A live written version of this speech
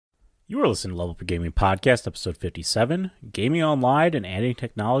You are listening to Level Up Your Gaming Podcast, episode 57, Gaming Online and Adding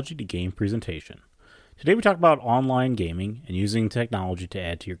Technology to Game Presentation. Today we talk about online gaming and using technology to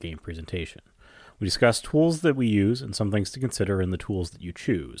add to your game presentation. We discuss tools that we use and some things to consider in the tools that you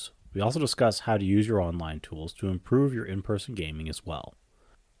choose. We also discuss how to use your online tools to improve your in-person gaming as well.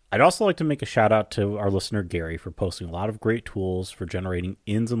 I'd also like to make a shout out to our listener Gary for posting a lot of great tools for generating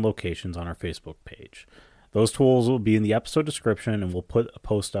ins and locations on our Facebook page. Those tools will be in the episode description, and we'll put a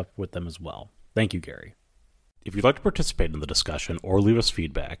post up with them as well. Thank you, Gary. If you'd like to participate in the discussion or leave us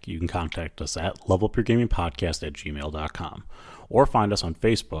feedback, you can contact us at levelupyourgamingpodcast@gmail.com or find us on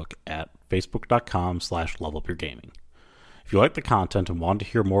Facebook at facebook.com/levelupyourgaming. If you like the content and want to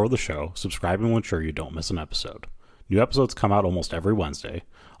hear more of the show, subscribe and we'll ensure you don't miss an episode. New episodes come out almost every Wednesday.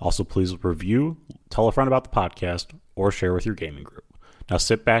 Also, please review, tell a friend about the podcast, or share with your gaming group. Now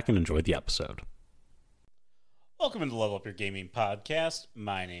sit back and enjoy the episode. Welcome to the Level Up Your Gaming Podcast.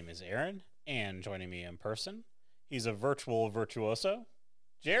 My name is Aaron, and joining me in person, he's a virtual virtuoso,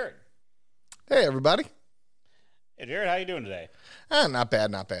 Jared. Hey, everybody. Hey, Jared, how you doing today? Not bad,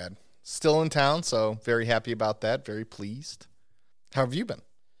 not bad. Still in town, so very happy about that. Very pleased. How have you been?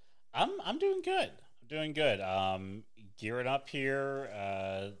 I'm doing good. Gearing up here.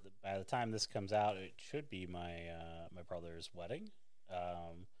 By the time this comes out, it should be my brother's wedding.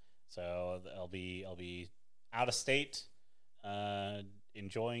 So I'll be out of state,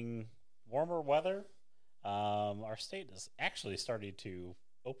 enjoying warmer weather. Our state is actually starting to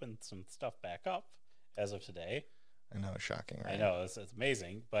open some stuff back up as of today. I know, it's shocking, right? I know, it's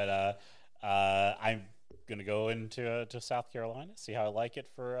amazing. But I'm going to go into South Carolina, see how I like it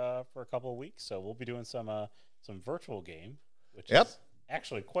for a couple of weeks. So we'll be doing some virtual game, which is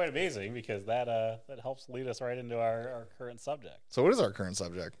actually quite amazing because that helps lead us right into our current subject. So what is our current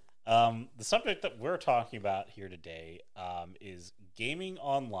subject? The subject that we're talking about here today is gaming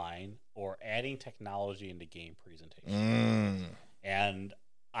online or adding technology into game presentation. And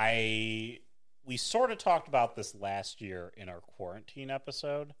we sort of talked about this last year in our quarantine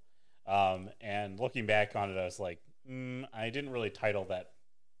episode. And looking back on it, I was like, I didn't really title that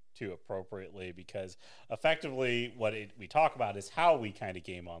too appropriately because effectively what we talk about is how we kind of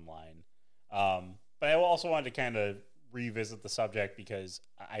game online. But I also wanted to kind of revisit the subject because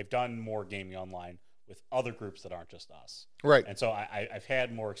I've done more gaming online with other groups that aren't just us. Right. And so I've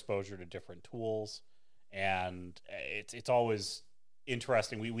had more exposure to different tools, and it's always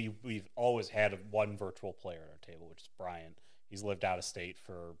interesting. We've always had one virtual player at our table, which is Brian. He's lived out of state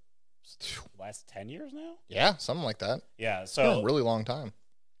for the last 10 years now? Yeah, something like that. Yeah, so a really long time.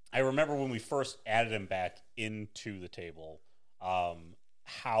 I remember when we first added him back into the table,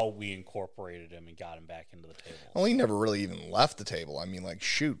 how we incorporated him and got him back into the table. Well, he never really even left the table. I mean, like,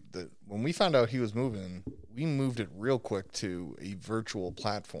 when we found out he was moving, we moved it real quick to a virtual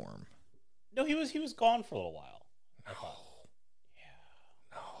platform. No, he was gone for a little while.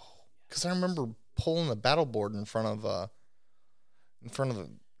 No. Because I remember pulling the battle board in front of the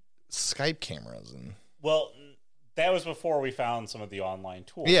Skype cameras and. Well, that was before we found some of the online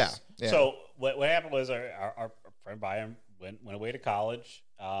tools. Yeah. So what happened was our friend Brian went away to college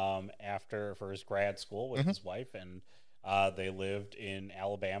for his grad school with his wife, and they lived in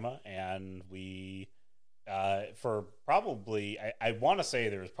Alabama. And we, for probably, I want to say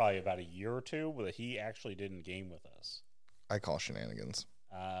there was probably about a year or two that he actually didn't game with us. I call shenanigans.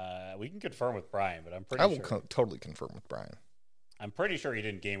 We can confirm with Brian, but I'm pretty sure. I will totally confirm with Brian. I'm pretty sure he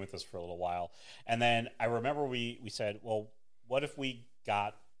didn't game with us for a little while. And then I remember we said, well, what if we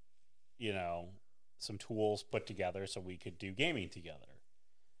got, some tools put together so we could do gaming together?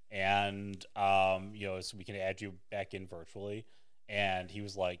 And, so we can add you back in virtually. And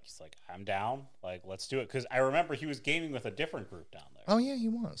he's like, I'm down. Like, let's do it. Because I remember he was gaming with a different group down there. Oh, yeah, he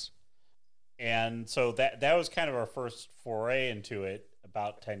was. And so that was kind of our first foray into it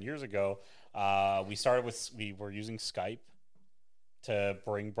about 10 years ago. We were using Skype to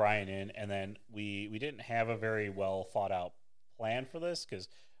bring Brian in, and then we didn't have a very well thought out plan for this because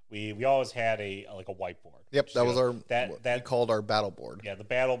we always had a whiteboard. Yep, that was we called our battle board. Yeah, the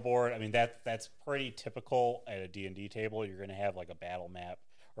battle board. I mean that's pretty typical at a D&D table. You're going to have like a battle map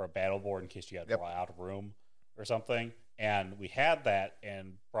or a battle board in case you got to draw out a room or something. And we had that,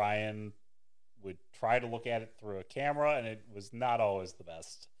 and Brian would try to look at it through a camera, and it was not always the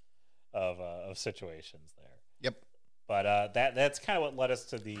best of situations there. Yep. But that's kind of what led us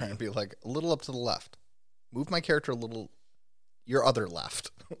to the... Trying to be like a little up to the left. Move my character a little... Your other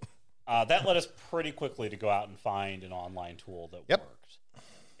left. That led us pretty quickly to go out and find an online tool that worked.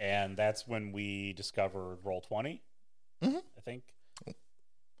 And that's when we discovered Roll20, I think.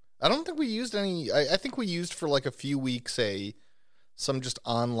 I don't think we used any... I think we used for like a few weeks some just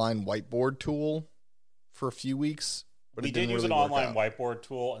online whiteboard tool for a few weeks. But we it didn't did use really an work online out. whiteboard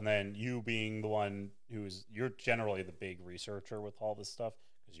tool, and then you being the one you're generally the big researcher with all this stuff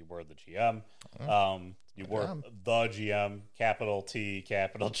because you were the GM. You were job. the GM, capital T,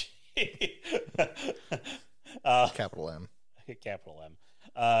 capital G, Capital M. capital M.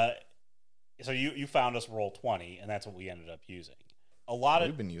 So you found us Roll20, and that's what we ended up using.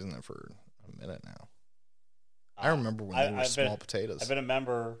 We've been using that for a minute now. I remember when they were small potatoes. I've been a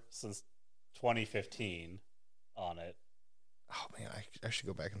member since 2015 on it. Oh man, I should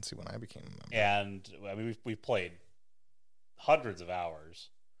go back and see when I became a member. And I mean, we've played hundreds of hours.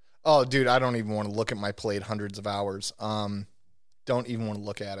 Oh, dude, I don't even want to look at my played hundreds of hours. Don't even want to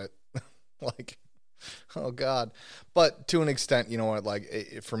look at it. Like, oh god. But to an extent, you know what?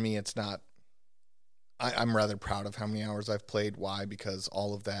 Like, for me, it's not. I'm rather proud of how many hours I've played. Why? Because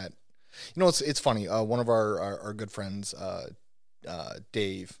all of that. You know, it's funny. One of our good friends,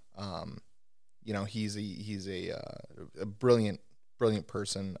 Dave. You know, he's a brilliant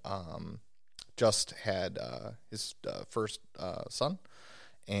person. Just had his first son,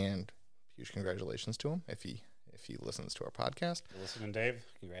 and huge congratulations to him if he listens to our podcast. You're listening, Dave?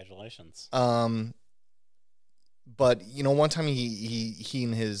 Congratulations. But you know, one time he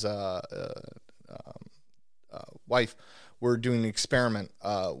and his wife were doing an experiment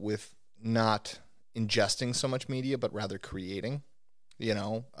with not ingesting so much media, but rather creating. You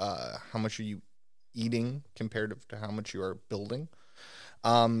know, how much are you eating compared to how much you are building?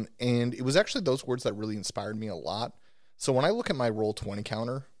 And it was actually those words that really inspired me a lot. So when I look at my Roll20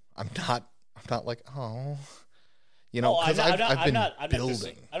 counter, I'm not like, oh, you know, because I've been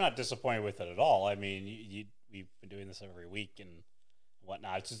building. I'm not disappointed with it at all. I mean, we've been doing this every week and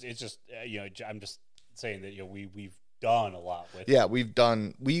whatnot. It's just you know, I'm just saying that, you know, we've done a lot with. Yeah, we've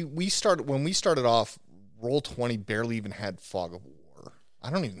done. We started when we started off. Roll20 barely even had Fog of War.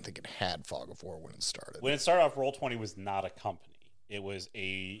 I don't even think it had Fog of War when it started. When it started off, Roll20 was not a company. It was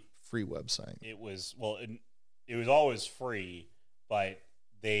a free website. It was it was always free, but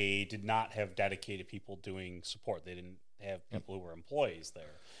they did not have dedicated people doing support. They didn't have people who were employees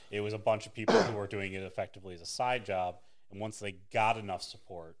there. It was a bunch of people who were doing it effectively as a side job. And once they got enough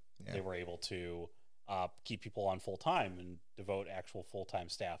support, they were able to keep people on full time and devote actual full time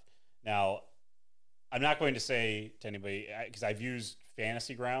staff. Now, I'm not going to say to anybody, because I've used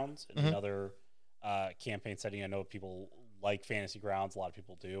Fantasy Grounds in another campaign setting. I know people like Fantasy Grounds. A lot of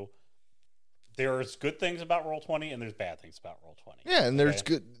people do. There's good things about Roll20 and there's bad things about Roll20. Yeah, and there's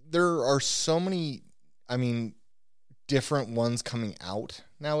good. There are so many, I mean, different ones coming out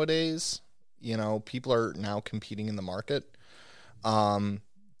nowadays. You know, people are now competing in the market.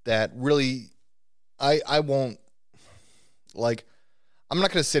 That really, I won't, like, I'm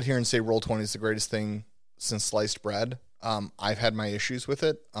not going to sit here and say Roll20 is the greatest thing since sliced bread. I've had my issues with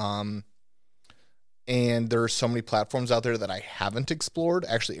it. And there are so many platforms out there that I haven't explored.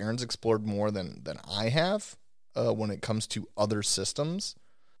 Actually, Aaron's explored more than I have when it comes to other systems.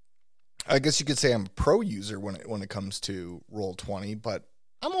 I guess you could say I'm a pro user when it comes to Roll20, but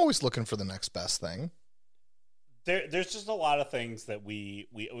I'm always looking for the next best thing. There's just a lot of things that we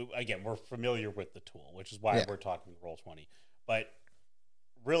again, we're familiar with the tool, which is why we're talking Roll20. But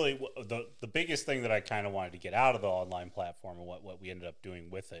really, the biggest thing that I kind of wanted to get out of the online platform and what we ended up doing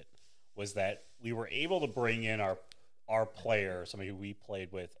with it was that we were able to bring in our player, somebody who we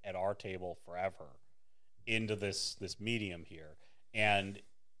played with at our table forever, into this medium here. And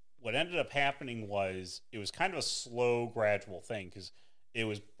what ended up happening was it was kind of a slow, gradual thing, because it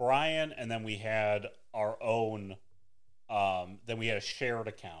was Brian, and then we had our own, then we had a shared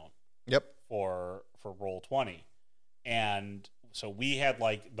account. Yep. For Roll20. And so we had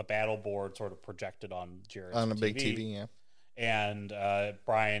like the battle board sort of projected on Jared's on a TV, big TV, yeah. And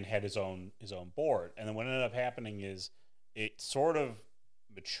Brian had his own board. And then what ended up happening is it sort of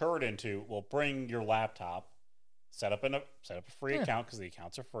matured into, well, bring your laptop, set up a free account, because the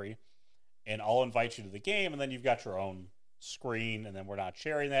accounts are free, and I'll invite you to the game, and then you've got your own screen, and then we're not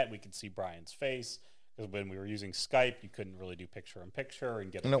sharing that. We can see Brian's face, because when we were using Skype, you couldn't really do picture-in-picture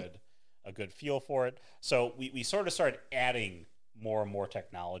and get a good feel for it. So we sort of started adding more and more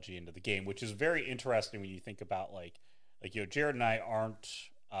technology into the game, which is very interesting when you think about like you know, Jared and I aren't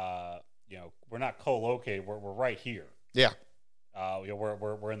you know, we're not co-located. We're right here. Yeah. You know,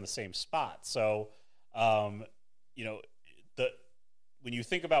 we're in the same spot. So you know, when you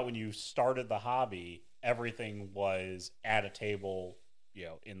think about when you started the hobby, everything was at a table, you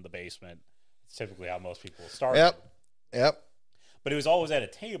know, in the basement. It's typically how most people start. Yep. But it was always at a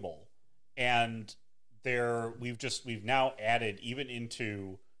table, and we've now added even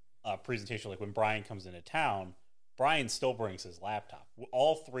into a presentation, like when Brian comes into town, Brian still brings his laptop.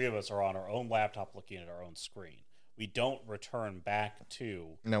 All three of us are on our own laptop looking at our own screen. We don't return back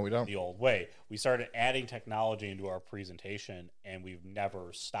to No, we don't. the old way. We started adding technology into our presentation, and we've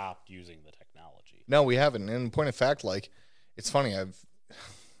never stopped using the technology. No, we haven't. And in point of fact, like, it's funny.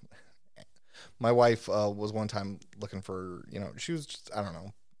 My wife was one time looking for, she was just, I don't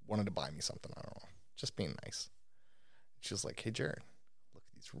know, wanted to buy me something. I don't know, just being nice. She was like, "Hey, Jared, look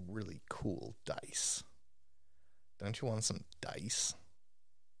at these really cool dice. Don't you want some dice?"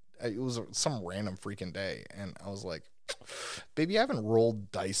 It was some random freaking day, and I was like, "Baby, I haven't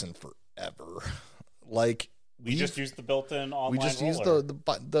rolled dice in forever." Like, we just used the built-in online. We just used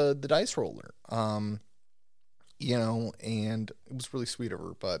the dice roller, and it was really sweet of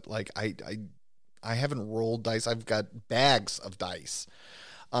her. But like, I haven't rolled dice. I've got bags of dice.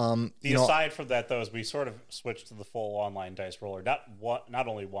 Aside from that, though, is we sort of switched to the full online dice roller. Not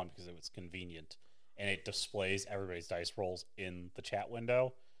only one, because it was convenient and it displays everybody's dice rolls in the chat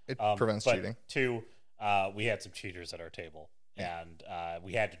window. It prevents cheating. Two, we had some cheaters at our table, and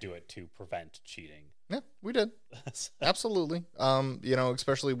we had to do it to prevent cheating. Yeah, we did. Absolutely.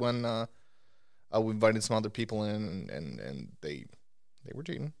 Especially when we invited some other people in, and they were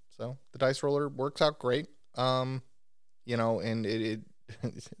cheating. So the dice roller works out great. And it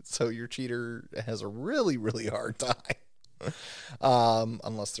so your cheater has a really, really hard time.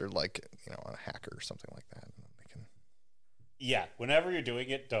 Unless they're like, a hacker or something like that. They can. Yeah, whenever you're doing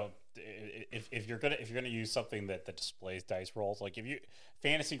it, don't. If you're gonna use something that displays dice rolls, like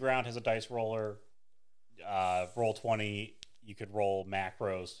Fantasy Ground has a dice roller, Roll20, you could roll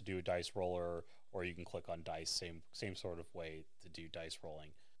macros to do a dice roller, or you can click on dice, same sort of way to do dice rolling.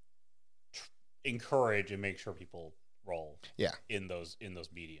 Encourage and make sure people roll in those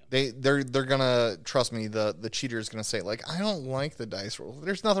mediums. They're gonna trust me. The cheater is gonna say, like, "I don't like the dice roll.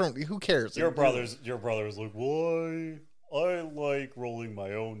 There's nothing. Who cares?" Your brother's like, "Why? I like rolling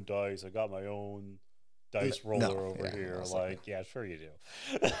my own dice. I got my own dice roller over here." Like, yeah, sure you do.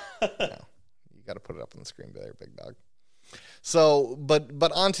 No, you got to put it up on the screen there, big dog. So,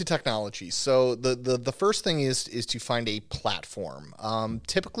 but on to technology. So the first thing is to find a platform.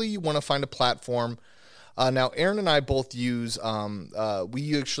 Typically, you want to find a platform. Now, Aaron and I both use,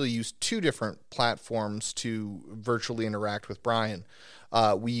 we actually use two different platforms to virtually interact with Brian.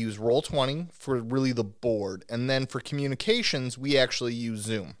 We use Roll20 for really the board. And then for communications, we actually use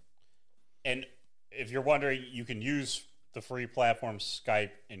Zoom. And if you're wondering, you can use the free platforms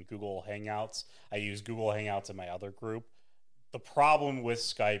Skype and Google Hangouts. I use Google Hangouts in my other group. The problem with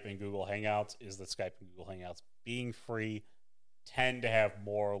Skype and Google Hangouts is that Skype and Google Hangouts, being free, tend to have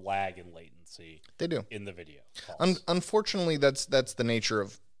more lag and latency. They do in the video calls. Unfortunately, that's the nature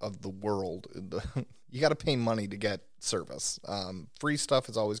of the world. You got to pay money to get service. Free stuff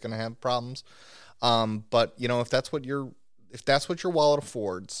is always going to have problems. But if that's what your wallet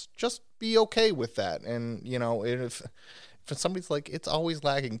affords, just be okay with that. And if somebody's like, "It's always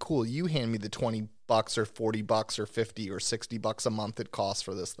lagging," cool. You hand me the $20 or $40 or $50 or $60 a month it costs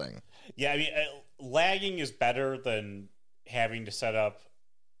for this thing. Yeah, I mean, lagging is better than having to set up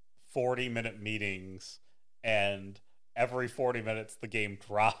 40-minute meetings, and every 40 minutes the game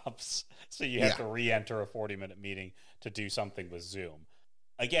drops, so you have to re-enter a 40-minute meeting to do something with Zoom.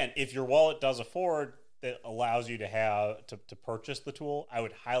 Again, if your wallet does afford that allows you to have to purchase the tool, I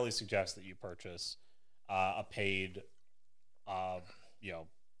would highly suggest that you purchase a paid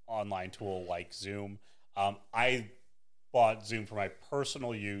online tool like Zoom. I bought Zoom for my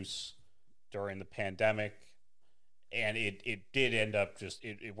personal use during the pandemic, and it did end up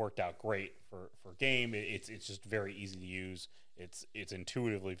it worked out great for game. It's just very easy to use. It's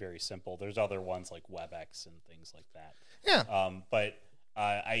intuitively very simple. There's other ones like WebEx and things like that. Yeah. But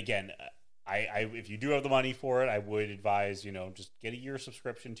if you do have the money for it, I would advise, just get a year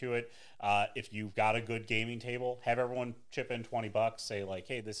subscription to it. If you've got a good gaming table, have everyone chip in $20. Say like,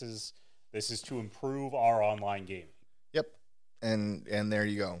 "Hey, this is to improve our online gaming." Yep. And there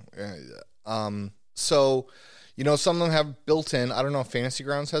you go. So, some of them have built-in. I don't know if Fantasy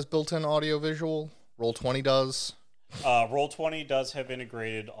Grounds has built-in audio-visual. Roll20 does. Roll20 does have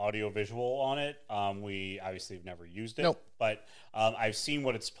integrated audio-visual on it. We obviously have never used it. Nope. But I've seen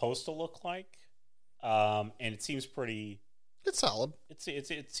what it's supposed to look like, and it seems pretty... It's solid.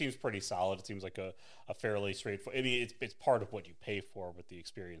 It seems pretty solid. It seems like a fairly straightforward... I mean, it's part of what you pay for with the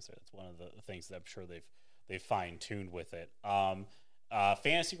experience. It's one of the things that I'm sure they've fine-tuned with it.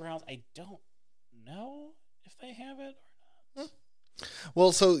 Fantasy Grounds, I don't know if they have it or not.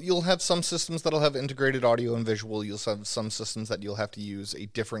 Well, so you'll have some systems that'll have integrated audio and visual. You'll have some systems that you'll have to use a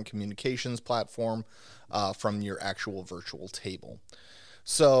different communications platform from your actual virtual table.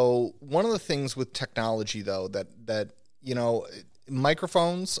 So one of the things with technology, though, that you know,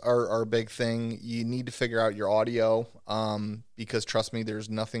 microphones are a big thing. You need to figure out your audio, because trust me, there's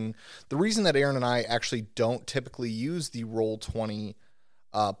nothing. The reason that Aaron and I actually don't typically use the Roll20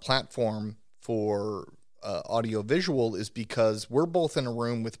 platform for audio visual is because we're both in a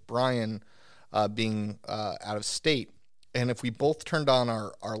room with Brian being out of state, and if we both turned on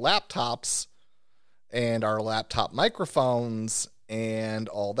our laptops and our laptop microphones and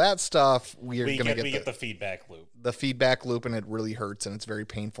all that stuff, we get the feedback loop. The feedback loop, and it really hurts, and it's very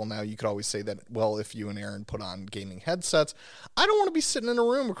painful. Now, you could always say that, well, if you and Aaron put on gaming headsets, I don't want to be sitting in a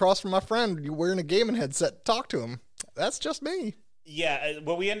room across from my friend wearing a gaming headset to talk to him. That's just me. Yeah,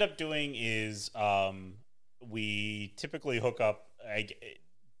 what we end up doing is we typically hook up.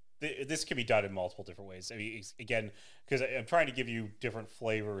 This can be done in multiple different ways. I mean, again, because I'm trying to give you different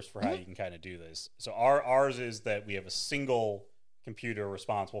flavors for how you can kind of do this. So ours is that we have a single computer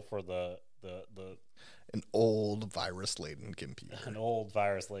responsible for the an old virus-laden computer. An old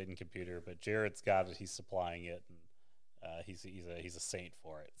virus-laden computer, but Jared's got it. He's supplying it, and he's a saint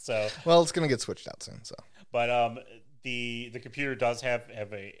for it. So well, it's gonna get switched out soon. So, but the computer does have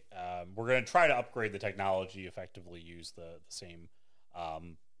a. We're gonna try to upgrade the technology, effectively use the same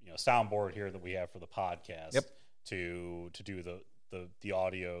soundboard here that we have for the podcast. Yep. To do the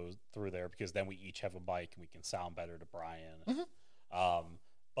audio through there, because then we each have a mic and we can sound better to Brian.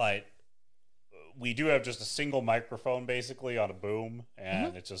 But we do have just a single microphone basically on a boom,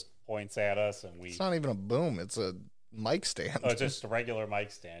 and it just points at us, and it's not even a boom, it's a mic stand. Oh, it's just a regular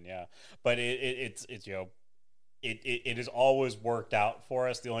mic stand, yeah. But it's it has always worked out for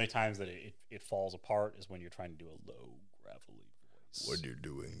us. The only times that it falls apart is when you're trying to do a low gravelly voice. When you're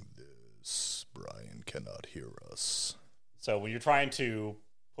doing this, Brian cannot hear us. So when you're trying to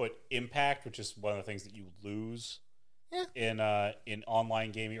put impact, which is one of the things that you lose in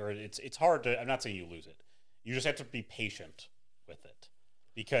online gaming, or it's hard to. I'm not saying you lose it. You just have to be patient with it,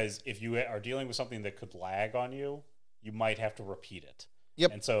 because if you are dealing with something that could lag on you, you might have to repeat it.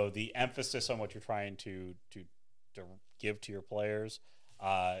 Yep. And so the emphasis on what you're trying to give to your players,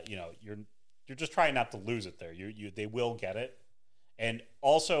 you're just trying not to lose it there. They will get it. And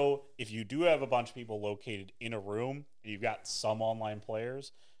also, if you do have a bunch of people located in a room and you've got some online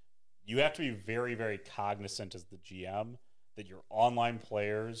players, you have to be very, very cognizant as the GM that your online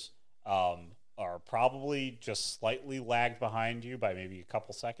players are probably just slightly lagged behind you by maybe a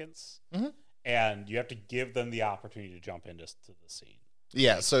couple seconds. And you have to give them the opportunity to jump into the scene.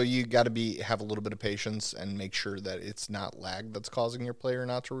 Yeah, so you got to have a little bit of patience and make sure that it's not lag that's causing your player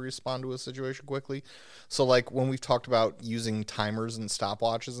not to respond to a situation quickly. So, like when we've talked about using timers and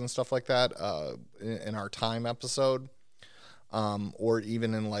stopwatches and stuff like that in our time episode, or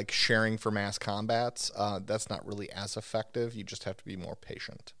even in like sharing for mass combats, that's not really as effective. You just have to be more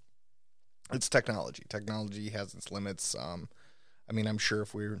patient. It's technology. Technology has its limits. I mean, I'm sure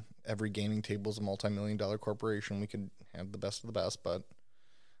if every gaming table is a multi-million-dollar corporation, we could have the best of the best, but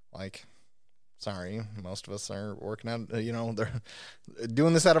like, sorry, most of us are working out, they're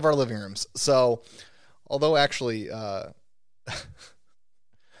doing this out of our living rooms. So, although actually,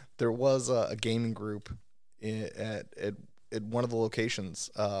 there was a gaming group at one of the locations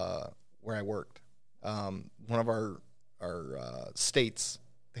where I worked. One of our states,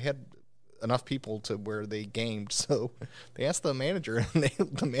 they had enough people to where they gamed, so they asked the manager, and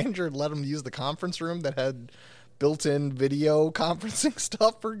the manager let them use the conference room that had built-in video conferencing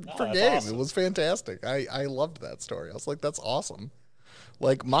stuff for games. Awesome. It was fantastic. I loved that story. I was like, that's awesome.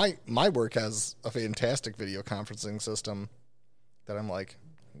 Like my work has a fantastic video conferencing system that I'm like,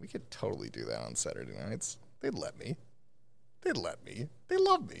 we could totally do that on Saturday nights. They'd let me. They love me. They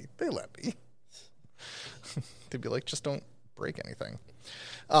let me. They'd be like, just don't break anything.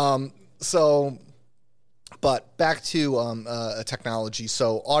 But back to technology.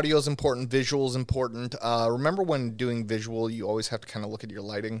 So audio is important, visual is important. Remember when doing visual, you always have to kind of look at your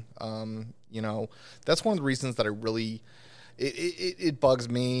lighting. That's one of the reasons that I really, it bugs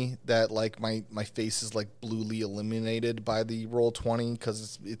me that like my face is like bluely illuminated by the Roll20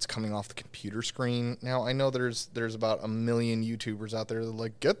 because it's coming off the computer screen. Now I know there's about 1 million YouTubers out there that are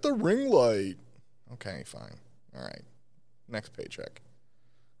like, get the ring light. Okay, fine. All right. Next paycheck.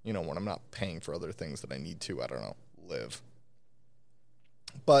 When I'm not paying for other things that I need to, I don't know, live.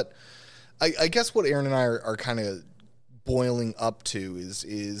 But I guess what Aaron and I are kind of boiling up to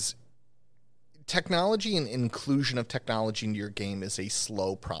is technology and inclusion of technology into your game is a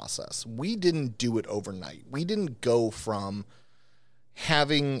slow process. We didn't do it overnight. We didn't go from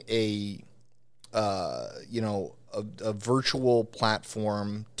having a virtual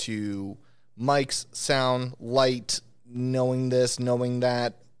platform to mics, sound, light, knowing this, knowing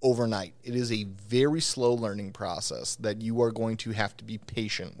that overnight. It is a very slow learning process that you are going to have to be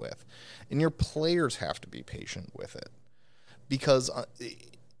patient with. And your players have to be patient with it. Because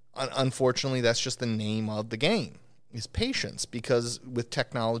unfortunately, that's just the name of the game, is patience. Because with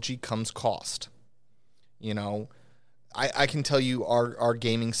technology comes cost. You know, I can tell you our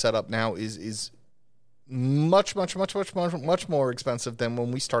gaming setup now is much more expensive than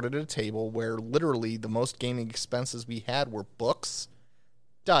when we started at a table, where literally the most gaming expenses we had were books,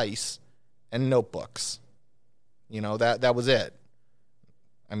 dice, and notebooks. You know, that was it.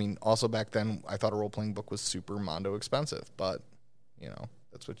 I mean, also back then, I thought a role-playing book was super mondo expensive, but, you know,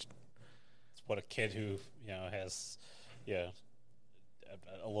 that's what... It's what a kid who, has,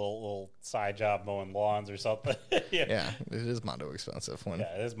 a little side job mowing lawns or something. Yeah, it is mondo expensive. Yeah,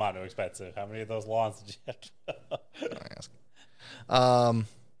 it is mondo expensive. How many of those lawns did you have to... ask.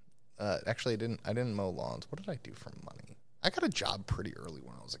 Actually, I didn't mow lawns. What did I do for money? I got a job pretty early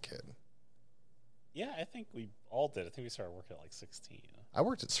when I was a kid. Yeah, I think we all did. I think we started working at like 16. I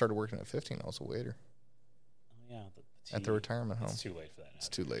started working at 15. I was a waiter. Oh, yeah. At the retirement home. It's too late for that now. It's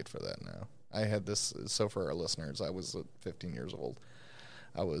too late for that now. I had this, so for our listeners, I was 15 years old.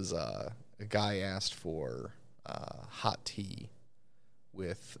 I was, a guy asked for hot tea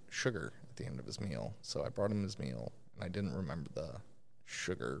with sugar at the end of his meal. So I brought him his meal, and I didn't remember the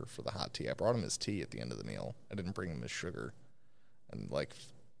sugar for the hot tea. I brought him his tea at the end of the meal. I didn't bring him his sugar. And like,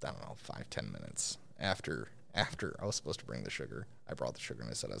 I don't know, 5-10 minutes after I was supposed to bring the sugar, I brought the sugar, and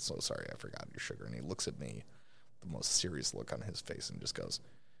I said, I'm so sorry, I forgot your sugar. And he looks at me, the most serious look on his face, and just goes,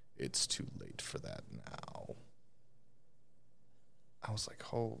 it's too late for that now. I was like,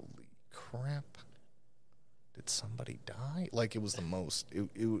 holy crap. Did somebody die? Like, it was the most,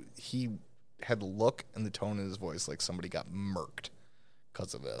 he had the look and the tone in his voice like somebody got murked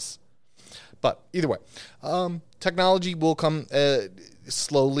because of this. But either way, technology will come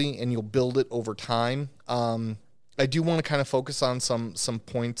slowly, and you'll build it over time. I do want to kind of focus on some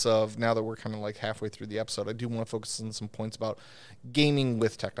points of, now that we're kind of like halfway through the episode, I do want to focus on some points about gaming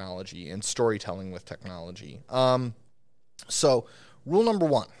with technology and storytelling with technology. So rule number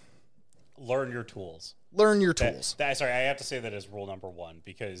 1. Learn your tools. Learn your tools. Sorry, I have to say that as rule number 1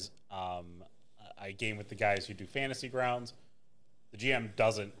 because I game with the guys who do Fantasy Grounds. The GM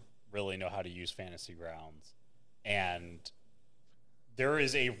doesn't really know how to use Fantasy Grounds. And there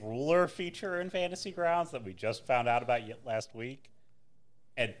is a ruler feature in Fantasy Grounds that we just found out about last week.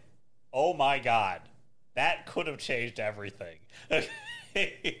 And oh my God, that could have changed everything.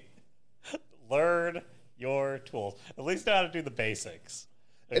 Learn your tools. At least know how to do the basics.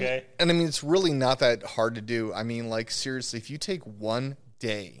 Okay? And I mean, it's really not that hard to do. I mean, like, seriously, if you take one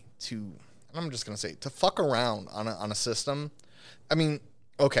day to, I'm just going to say, to fuck around on a system, I mean,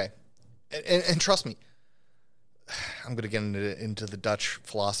 okay. And trust me, I'm going to get into the Dutch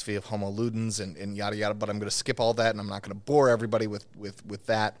philosophy of homo ludens and yada yada, but I'm going to skip all that, and I'm not going to bore everybody with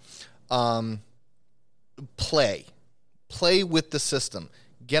that. Play with the system.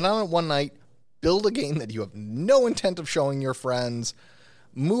 Get on it one night, build a game that you have no intent of showing your friends,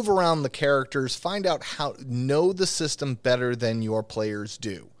 move around the characters, find out how, know the system better than your players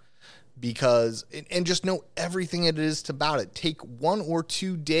do. Because, and just know everything it is about it. Take 1 or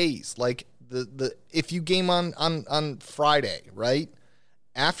 2 days. Like, if you game on Friday, right?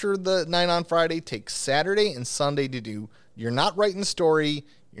 After the night on Friday, take Saturday and Sunday to do. You're not writing the story.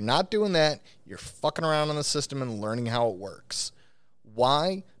 You're not doing that. You're fucking around on the system and learning how it works.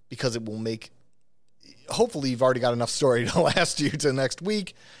 Why? Because it will make, hopefully you've already got enough story to last you to next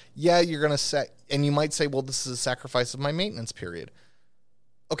week. Yeah, you're going to set, and you might say, well, this is a sacrifice of my maintenance period.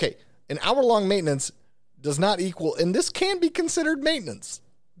 Okay, an hour-long maintenance does not equal, and this can be considered maintenance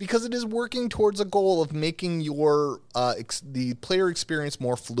because it is working towards a goal of making your the player experience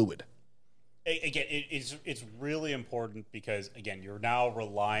more fluid. Again, it's really important because, again, you're now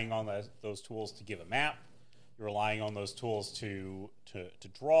relying on those tools to give a map. You're relying on those tools to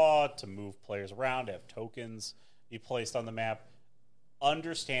draw, to move players around, to have tokens be placed on the map.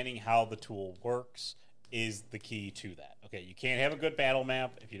 Understanding how the tool works is the key to that. Okay, you can't have a good battle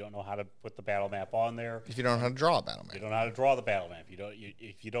map if you don't know how to put the battle map on there. If you don't know how to draw a battle map. You don't know how to draw the battle map.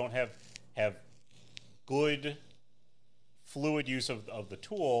 If you don't have good fluid use of the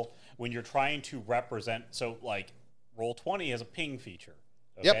tool when you're trying to represent, so like Roll20 has a ping feature.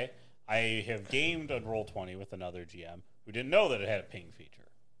 Okay? Yep. I have gamed on Roll20 with another GM who didn't know that it had a ping feature.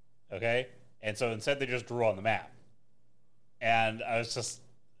 Okay? And so instead they just drew on the map. And I was just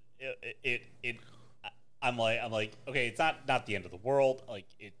I'm like, okay, it's not the end of the world. Like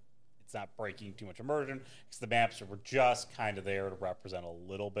it's not breaking too much immersion because the maps were just kind of there to represent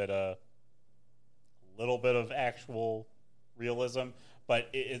a little bit of little bit of actual realism, but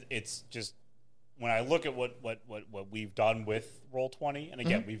it's just when I look at what we've done with Roll20, and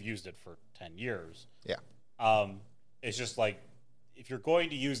again, we've used it for 10 years. Yeah. It's just like, if you're going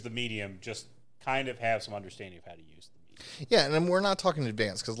to use the medium, just kind of have some understanding of how to use the medium. Yeah, and we're not talking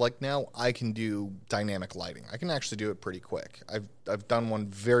advanced, because like now I can do dynamic lighting. I can actually do it pretty quick. I've done one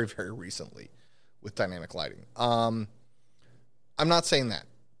very, very recently with dynamic lighting. I'm not saying that,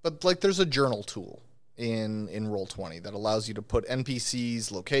 but like there's a journal tool in Roll20 that allows you to put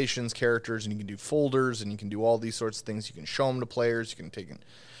NPCs, locations, characters, and you can do folders, and you can do all these sorts of things. You can show them to players. You can take,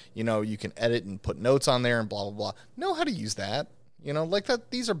 you can edit and put notes on there and blah blah blah. Know how to use that. Like that.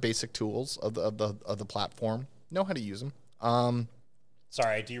 These are basic tools of the platform. Know how to use them.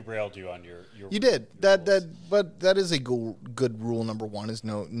 Sorry, I derailed you on your you did your but that is a good rule. Number one is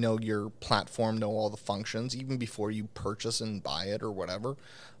know your platform, know all the functions even before you purchase and buy it or whatever.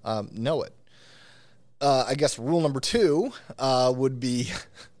 Know it. I guess rule number two would be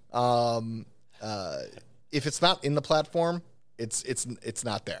if it's not in the platform, it's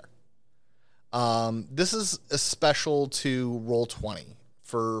not there. This is special to Roll20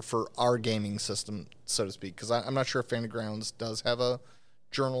 for our gaming system, so to speak, because I'm not sure if Fantagrounds does have a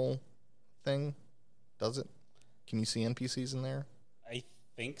journal thing. Does it? Can you see NPCs in there? I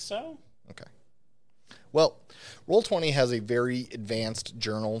think so. Okay. Well, Roll20 has a very advanced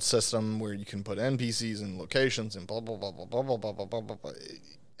journal system where you can put NPCs and locations and blah, blah, blah, blah, blah, blah, blah, blah, blah, blah, blah.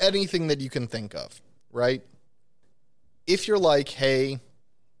 Anything that you can think of, right? If you're like, hey,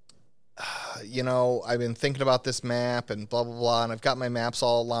 I've been thinking about this map and blah, blah, blah, and I've got my maps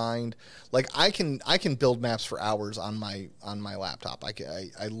all aligned. Like I can build maps for hours on my laptop.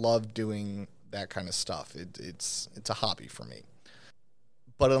 I love doing that kind of stuff. It's a hobby for me.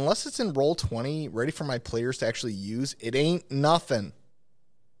 But unless it's in Roll20, ready for my players to actually use, it ain't nothing.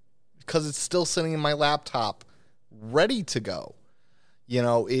 Because it's still sitting in my laptop, ready to go.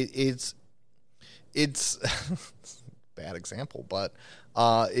 It's bad example, but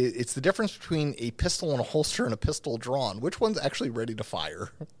it's the difference between a pistol in a holster and a pistol drawn. Which one's actually ready to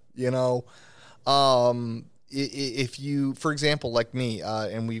fire? If you, for example, like me,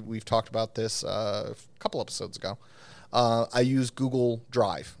 and we've talked about this a couple episodes ago. I use Google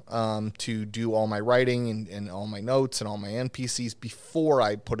Drive to do all my writing and all my notes and all my NPCs before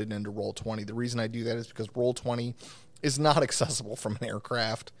I put it into Roll20. The reason I do that is because Roll20 is not accessible from an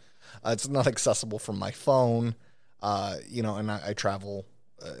aircraft. It's not accessible from my phone, and I travel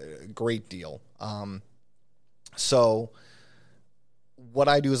a great deal. So what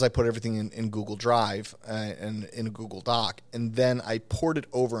I do is I put everything in Google Drive and in a Google Doc, and then I port it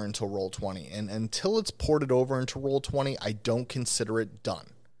over into Roll20. And until it's ported over into Roll20, I don't consider it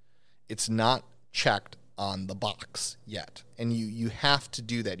done. It's not checked on the box yet. And you have to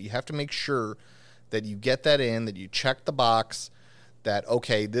do that. You have to make sure that you get that in, that you check the box, that,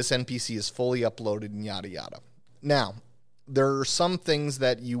 okay, this NPC is fully uploaded and yada, yada. Now, there are some things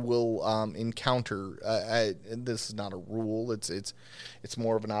that you will encounter. This is not a rule. It's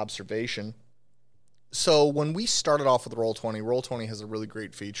more of an observation. So when we started off with Roll20 has a really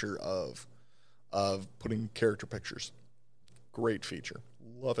great feature of putting character pictures. Great feature.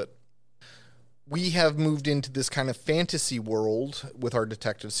 Love it. We have moved into this kind of fantasy world with our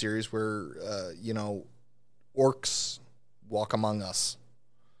detective series where, orcs walk among us.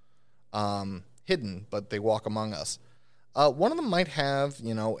 Hidden, but they walk among us. One of them might have,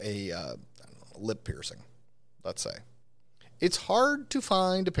 a lip piercing, let's say. It's hard to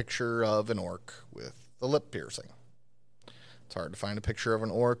find a picture of an orc with the lip piercing. It's hard to find a picture of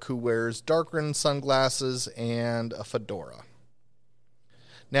an orc who wears dark-rimmed sunglasses and a fedora.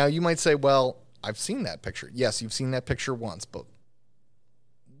 Now, you might say, well, I've seen that picture. Yes, you've seen that picture once, but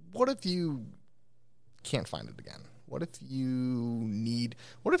what if you can't find it again? What if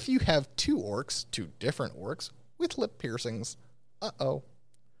you have two different orcs, with lip piercings? Uh-oh.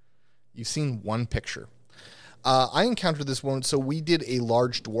 You've seen one picture. I encountered this one, so we did a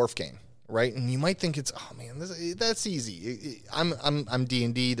large dwarf game, right? And you might think it's, oh man, that's easy. I'm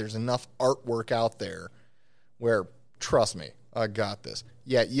D&D. There's enough artwork out there where, trust me, I got this.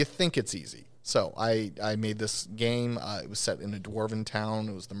 Yeah, you think it's easy. So I made this game. It was set in a dwarven town.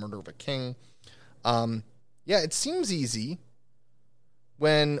 It was the murder of a king. Yeah, it seems easy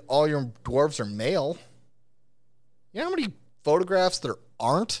when all your dwarves are male. You know how many photographs there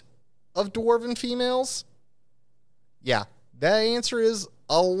aren't of dwarven females? Yeah, that answer is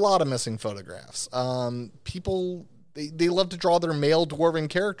a lot of missing photographs. People, they love to draw their male dwarven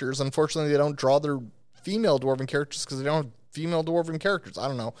characters. Unfortunately, they don't draw their female dwarven characters because they don't have female dwarven characters. I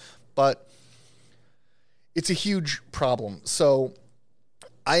don't know. But it's a huge problem. So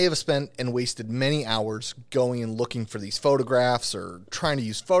I have spent and wasted many hours going and looking for these photographs or trying to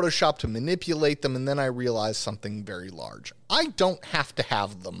use Photoshop to manipulate them, and then I realized something very large. I don't have to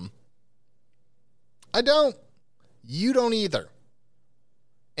have them. I don't. You don't either.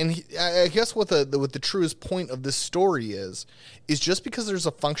 And I guess what the truest point of this story is just because there's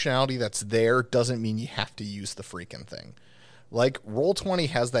a functionality that's there doesn't mean you have to use the freaking thing. Like Roll20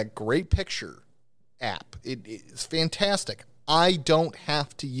 has that great picture app. It's fantastic. I don't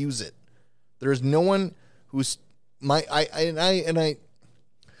have to use it. There's no one who's to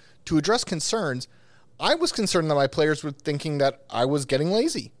address concerns. I was concerned that my players were thinking that I was getting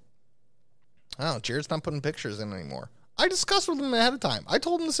lazy. Oh, Jared's not putting pictures in anymore. I discussed with them ahead of time. I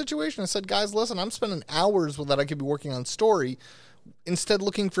told them the situation. I said, guys, listen, I'm spending hours with that I could be working on story, instead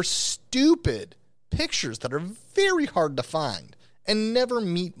looking for stupid pictures that are very hard to find and never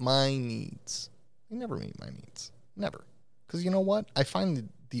meet my needs. They never meet my needs. Never. Because you know what? I find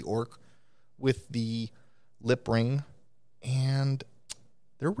the orc with the lip ring, and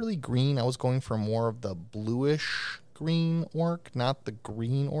they're really green. I was going for more of the bluish green orc, not the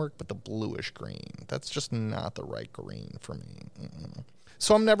green orc, but the bluish green. That's just not the right green for me.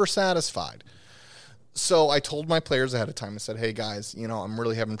 So I'm never satisfied. So I told my players ahead of time, I said, hey guys, I'm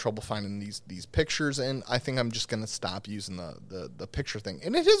really having trouble finding these pictures, and I think I'm just going to stop using the picture thing.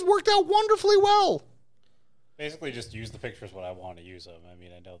 And it has worked out wonderfully well. Basically, just use the pictures when I want to use them. I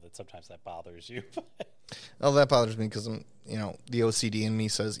mean, I know that sometimes that bothers you. Oh, that bothers me because the OCD in me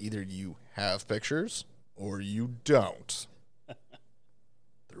says either you have pictures or you don't.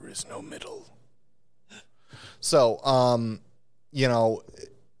 There is no middle. So,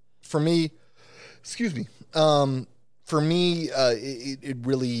 for me, it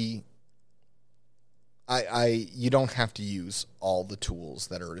really, you don't have to use all the tools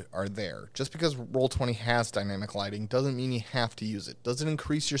that are there. Just because Roll20 has dynamic lighting doesn't mean you have to use it. Does it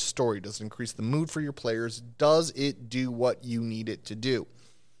increase your story? Does it increase the mood for your players? Does it do what you need it to do?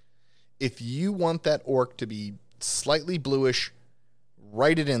 If you want that orc to be slightly bluish,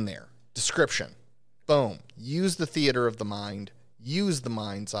 write it in there. Description. Boom. Use the theater of the mind. Use the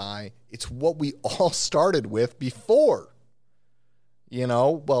mind's eye. It's what we all started with before.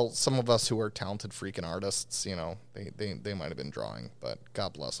 Well, some of us who are talented freaking artists, they might have been drawing, but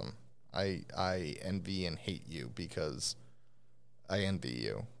God bless them. I envy and hate you because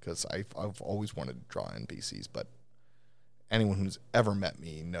I've always wanted to draw NPCs, but anyone who's ever met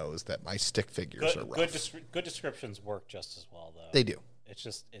me knows that my stick figures are rough. Good descriptions work just as well, though. They do.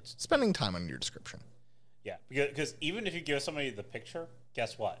 It's spending time on your description. Yeah, because even if you give somebody the picture,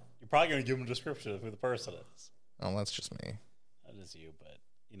 guess what? You're probably going to give them a description of who the person is. Oh, that's just me. That is you, but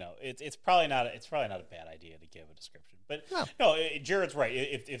it's probably not a bad idea to give a description. But no, Jared's right.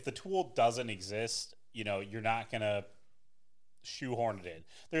 If the tool doesn't exist, you're not going to shoehorn it in.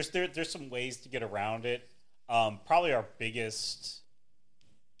 There's some ways to get around it. Probably our biggest.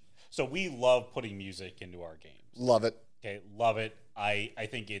 So we love putting music into our games. Love it. Okay, love it. I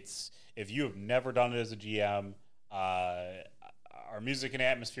think if you have never done it as a GM, our music and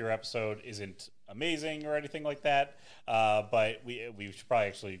atmosphere episode isn't amazing or anything like that. But we should probably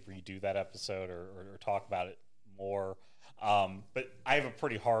actually redo that episode or talk about it more. But I have a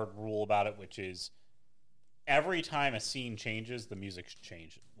pretty hard rule about it, which is every time a scene changes, the music should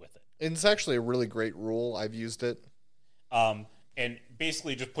change with it. It's actually a really great rule. I've used it. And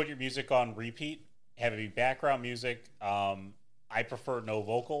basically just put your music on repeat, have it be background music. I prefer no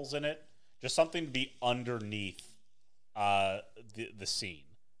vocals in it, just something to be underneath the scene.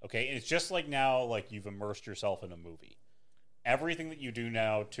 Okay, and it's just like now, like you've immersed yourself in a movie. Everything that you do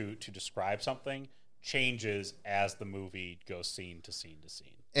now to describe something changes as the movie goes scene to scene to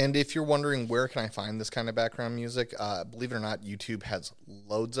scene. And if you're wondering where can I find this kind of background music, believe it or not, YouTube has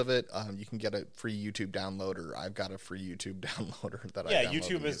loads of it. You can get a free YouTube downloader. I've got a free YouTube downloader that I download.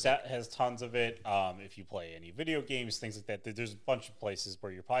 YouTube has tons of it. If you play any video games, things like that, there's a bunch of places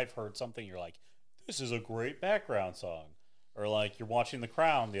where you've probably heard something, you're like, this is a great background song. Or like you're watching The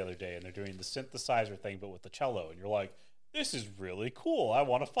Crown the other day and they're doing the synthesizer thing but with the cello, and you're like, this is really cool. I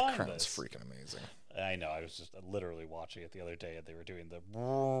want to find this. Crown's freaking amazing. I know. I was just literally watching it the other day, and they were doing the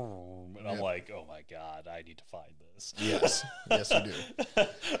boom, and I'm like, "Oh my god, I need to find this." Yes, yes, you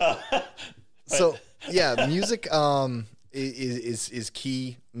do. So yeah, music is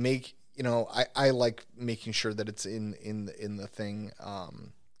key. I like making sure that it's in the thing.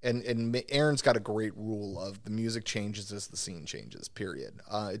 And Aaron's got a great rule of the music changes as the scene changes. Period.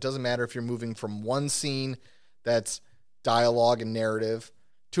 It doesn't matter if you're moving from one scene that's dialogue and narrative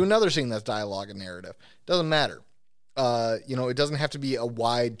to another scene that's dialogue and narrative. Doesn't matter. It doesn't have to be a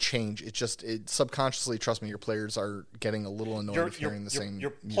wide change. It subconsciously, trust me, your players are getting a little annoyed if hearing the same.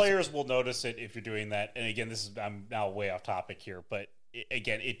 Your music. players will notice it if you're doing that. And again, I'm now way off topic here, but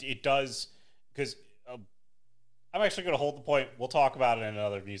it does, because I'm actually going to hold the point. We'll talk about it in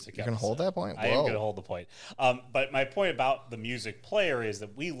another music You episode. can hold that point? I am going to hold the point. But my point about the music player is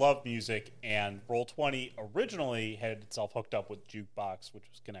that we love music, and Roll20 originally had itself hooked up with Jukebox, which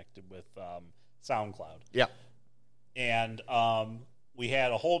was connected with SoundCloud. Yeah. And we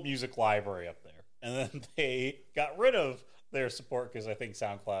had a whole music library up there. And then they got rid of their support because I think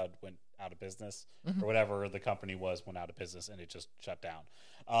SoundCloud went out of business, or whatever the company went out of business, and it just shut down.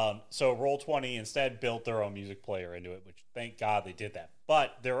 So Roll20 instead built their own music player into it, which thank God they did that.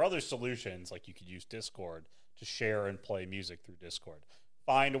 But there are other solutions, like you could use Discord to share and play music through Discord.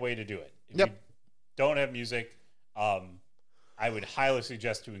 Find a way to do it. If you don't have music, I would highly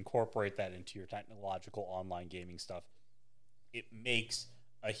suggest to incorporate that into your technological online gaming stuff. It makes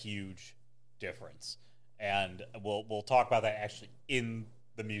a huge difference. And we'll talk about that actually in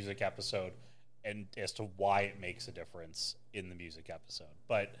the music episode, and as to why it makes a difference in the music episode.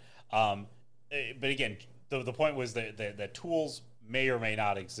 But again, the point was that tools may or may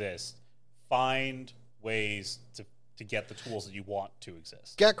not exist. Find ways to get the tools that you want to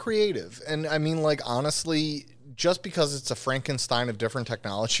exist. Get creative. And I mean, like, honestly, just because it's a Frankenstein of different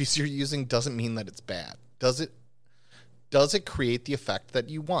technologies you're using doesn't mean that it's bad. Does it create the effect that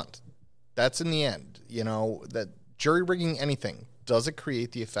you want? That's in the end, that jury rigging anything. Does it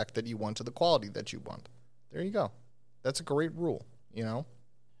create the effect that you want to the quality that you want? There you go. That's a great rule,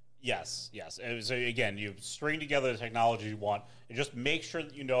 Yes. And so again, you string together the technology you want, and just make sure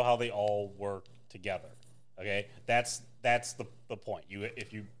that you know how they all work together. Okay, that's the point.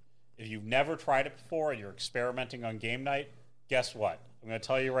 If you've never tried it before and you're experimenting on game night, guess what? I'm going to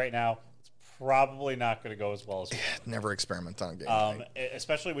tell you right now, it's probably not going to go as well as never experiment on game night.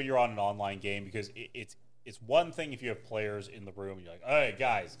 Especially when you're on an online game, because it's one thing if you have players in the room and you're like, hey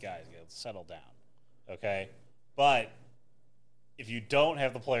guys, settle down, okay? But if you don't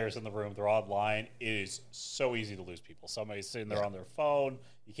have the players in the room, they're online, it is so easy to lose people. Somebody's sitting there on their phone.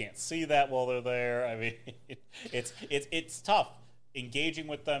 You can't see that while they're there. I mean, it's tough engaging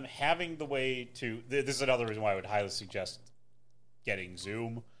with them, having the way to. This is another reason why I would highly suggest getting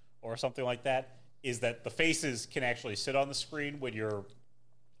Zoom or something like that. Is that the faces can actually sit on the screen when your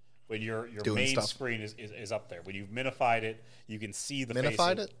main stuff. screen is up there. When you've minified it, you can see the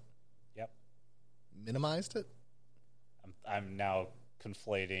Minified faces. it? Yep. Minimized it? I'm now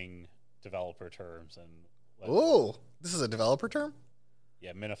conflating developer terms and. Oh, this is a developer term?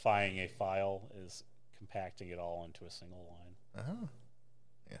 Yeah, minifying a file is compacting it all into a single line. Oh,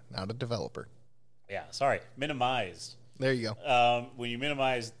 yeah, not a developer. Yeah, sorry, minimized. There you go. When you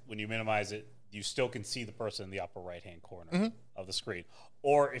minimize it, you still can see the person in the upper right-hand corner of the screen.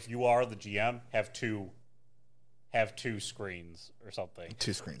 Or if you are the GM, have two screens or something.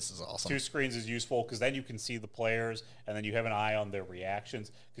 2 screens is awesome. 2 screens is useful because then you can see the players and then you have an eye on their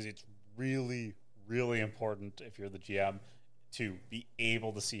reactions, because it's really, really important if you're the GM to be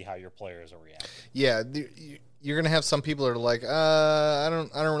able to see how your players are reacting. Yeah, you're gonna have some people that are like, I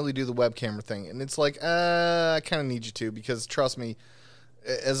don't really do the web camera thing, and it's like, I kind of need you to, because trust me,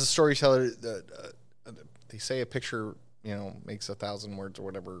 as a storyteller, they say a picture, makes 1,000 words or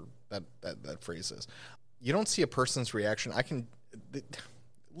whatever that phrase is. You don't see a person's reaction.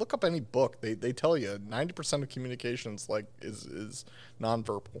 Look up any book. They tell you 90% of communications is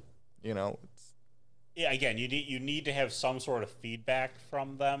nonverbal. Yeah, again, you need to have some sort of feedback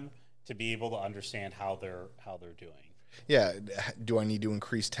from them to be able to understand how they're doing. Yeah, do I need to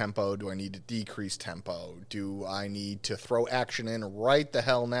increase tempo? Do I need to decrease tempo? Do I need to throw action in right the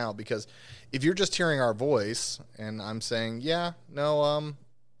hell now? Because if you're just hearing our voice and I'm saying, I'm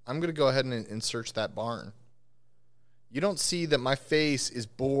going to go ahead and search that barn. You don't see that my face is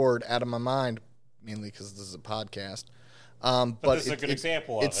bored out of my mind, mainly because this is a podcast. But this is a good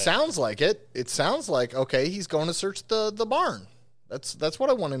example of it. It sounds like it. It sounds like, okay, he's going to search the barn. That's what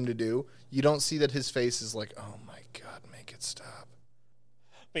I want him to do. You don't see that his face is like, oh my God, make it stop.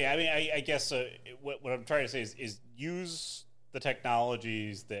 But yeah, I mean, I guess what I'm trying to say is use the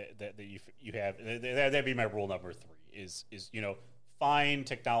technologies that you have. That'd be my rule number 3 is find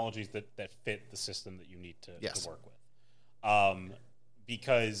technologies that fit the system that you need to work with.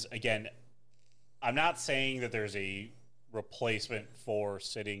 Because again, I'm not saying that there's a replacement for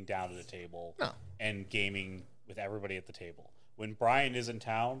sitting down at a table and gaming with everybody at the table. When Brian is in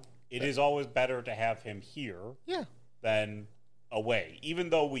town, it is always better to have him here than away. Even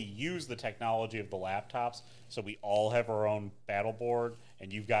though we use the technology of the laptops, so we all have our own battle board,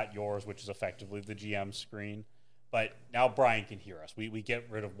 and you've got yours, which is effectively the GM screen. but now Brian can hear us. We get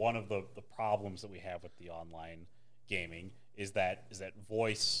rid of one of the problems that we have with the online gaming is that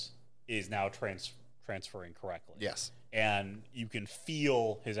voice is now transferring correctly. Yes. And you can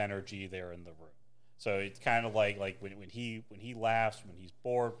feel his energy there in the room. So it's kind of like when he laughs, when he's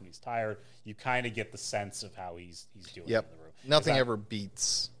bored, when he's tired, you kind of get the sense of how he's doing in the room. Nothing ever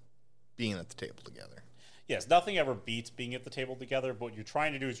beats being at the table together. Yes, nothing ever beats being at the table together, but what you're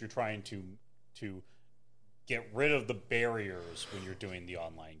trying to do is you're trying to get rid of the barriers when you're doing the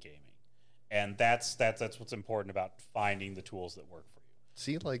online gaming. And that's what's important about finding the tools that work for you.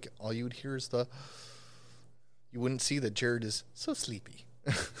 See, like all you would hear is you wouldn't see that Jared is so sleepy.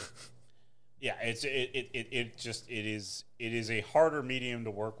 Yeah, it is a harder medium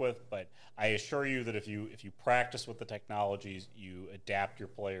to work with, but I assure you that if you practice with the technologies, you adapt your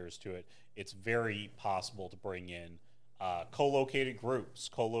players to it, it's very possible to bring in co-located groups,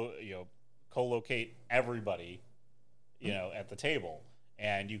 co-locate everybody, at the table,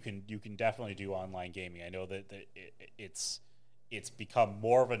 and you can definitely do online gaming. I know that it's become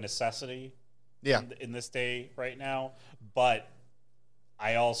more of a necessity in this day right now, but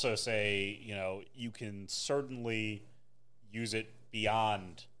I also say, you can certainly use it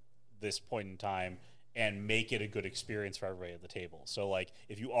beyond this point in time and make it a good experience for everybody at the table. So, like,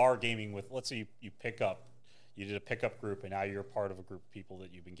 if you are gaming with, let's say you did a pickup group, and now you're part of a group of people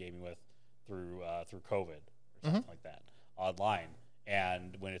that you've been gaming with through COVID or something like that online.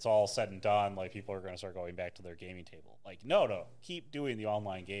 And when it's all said and done, like, people are going to start going back to their gaming table. Like, no, keep doing the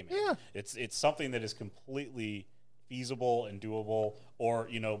online gaming. Yeah. It's something that is completely feasible and doable, or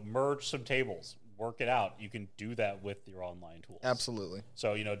merge some tables, work it out. You can do that with your online tools. Absolutely.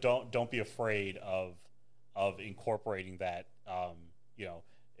 So don't be afraid of incorporating that.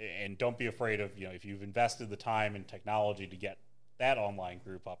 And don't be afraid of if you've invested the time and technology to get that online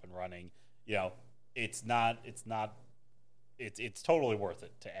group up and running. It's totally worth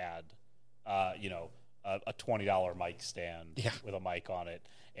it to add a $20 mic stand with a mic on it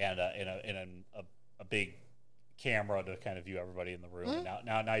and a big camera to kind of view everybody in the room. And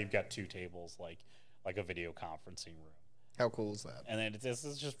now you've got two tables like a video conferencing room. How cool is that? And then it's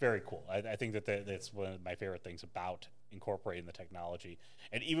just very cool. I think that's one of my favorite things about incorporating the technology.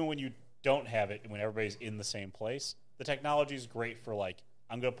 And even when you don't have it, when everybody's in the same place, the technology is great for, like,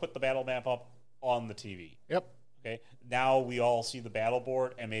 I'm going to put the battle map up on the TV. Yep. Okay. Now we all see the battle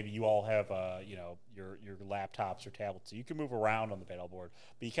board, and maybe you all have your laptops or tablets, so you can move around on the battle board,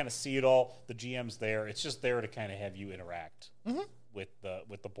 but you kind of see it all. The GM's there; it's just there to kind of have you interact with the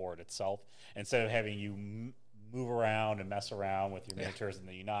board itself, instead of having you move around and mess around with your miniatures, and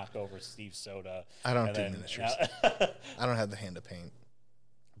then you knock over Steve's soda. I don't do miniatures. I don't have the hand to paint.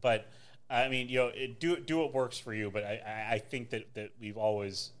 But I mean, do what works for you. But I think that we've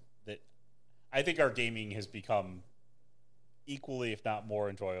always. I think our gaming has become equally, if not more,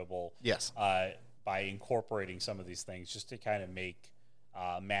 enjoyable. Yes. By incorporating some of these things, just to kind of make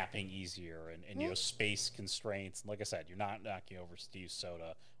mapping easier and space constraints. And like I said, you're not knocking over Steve's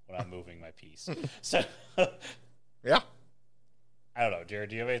soda when I'm moving my piece. So, yeah. I don't know,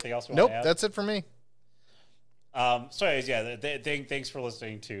 Jared. Do you have anything else? Nope. That's it for me. So anyways, thanks for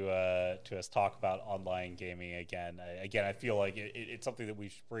listening to us talk about online gaming again. I feel like it's something that we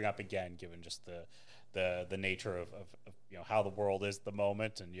should bring up again, given just the nature of how the world is at the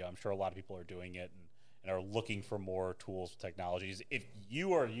moment, and I'm sure a lot of people are doing it and are looking for more tools, technologies. If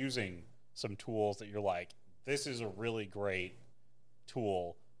you are using some tools that you're like, this is a really great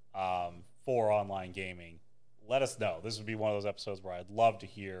tool for online gaming, let us know. This would be one of those episodes where I'd love to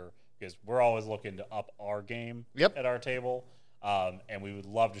hear, because we're always looking to up our game at our table, and we would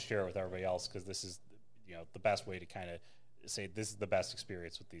love to share it with everybody else, because this is the best way to kind of say this is the best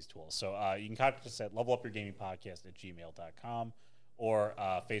experience with these tools. So you can contact us at levelupyourgamingpodcast@gmail.com or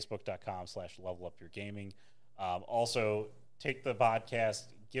facebook.com/levelupyourgaming. Also, take the podcast,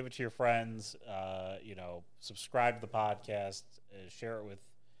 give it to your friends, subscribe to the podcast, share it with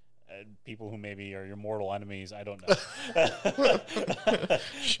people who maybe are your mortal enemies. I don't know.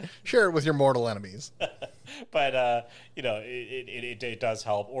 Share it with your mortal enemies. But it does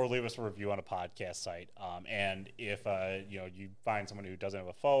help. Or leave us a review on a podcast site. And if you find someone who doesn't have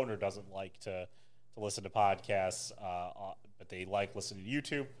a phone or doesn't like to listen to podcasts, but they like listening to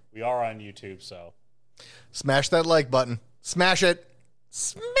YouTube, we are on YouTube. So smash that like button. Smash it.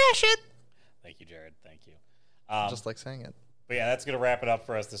 Smash it. Thank you, Jared. Thank you. Just like saying it. But yeah, that's going to wrap it up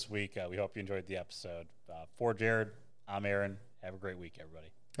for us this week. We hope you enjoyed the episode. For Jared, I'm Aaron. Have a great week, everybody.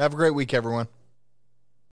 Have a great week, everyone.